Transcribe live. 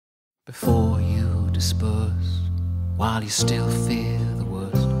before you disperse, while you still fear the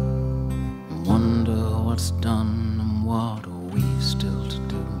worst, and wonder what's done and what are we still to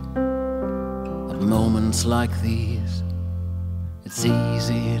do. At moments like these, it's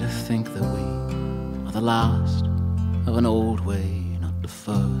easy to think that we are the last of an old way, not the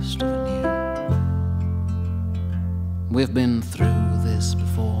first of a new. We've been through this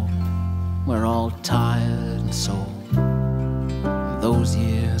before, we're all tired and sore. Those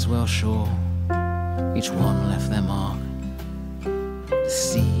years, well sure, each one left their mark. The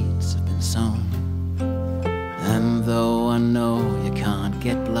seeds have been sown, and though I know you can't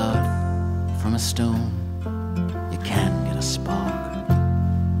get blood from a stone, you can get a spark.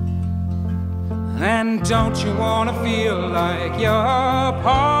 And don't you wanna feel like you're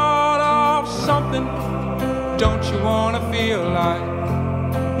part of something? Don't you wanna feel like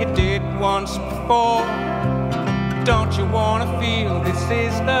you did once before? Don't you wanna feel this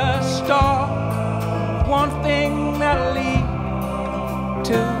is the start? One thing that'll lead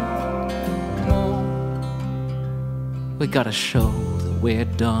to more. We gotta show that we're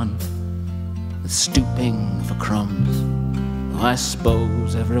done with stooping for crumbs. Though I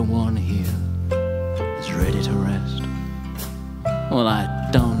suppose everyone here is ready to rest. Well, I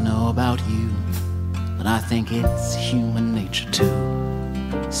don't know about you, but I think it's human nature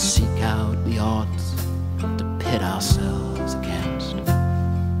to seek out the odds to pit ourselves against.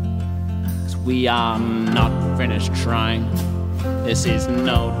 'Cause we are not finished trying. This is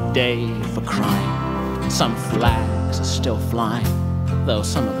no day for crying. Some flags are still flying, though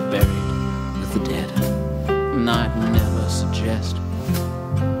some are buried with the dead. And I'd never suggest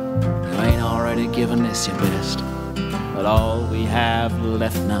you ain't already given this your best, but all we have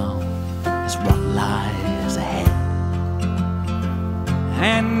left now is what lies ahead.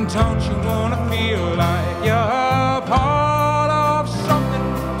 And don't you wanna feel like you're part of something?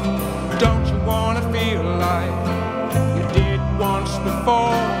 Don't you wanna feel like you did once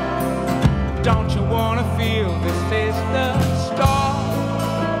before? Don't you wanna feel this is the start?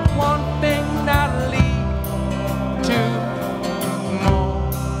 One thing that'll lead to more.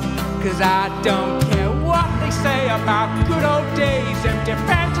 'Cause I don't care what they say about good old days, empty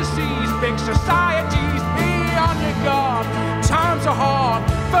fantasies, big societies. Be on your guard, times are hard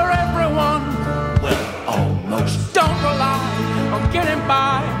for everyone. Well, almost. Don't rely on getting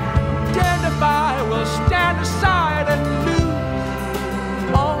by, identify, we'll stand aside and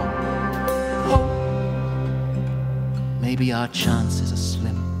lose all hope. Maybe our chances are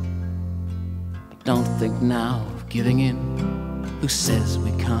slim, but don't think now of giving in. Who says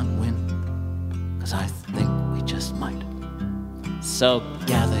we can't win? 'Cause I think we just might. So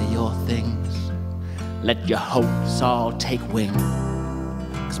gather your things, let your hopes all take wing.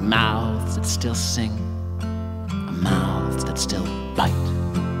 'Cause mouths that still sing are mouths that still bite.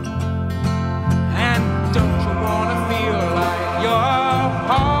 And don't you wanna feel like you're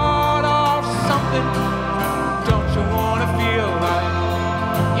part of something? Don't you wanna feel like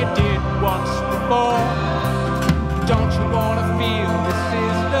you did once before? Don't you wanna feel this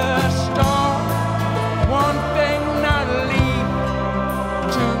is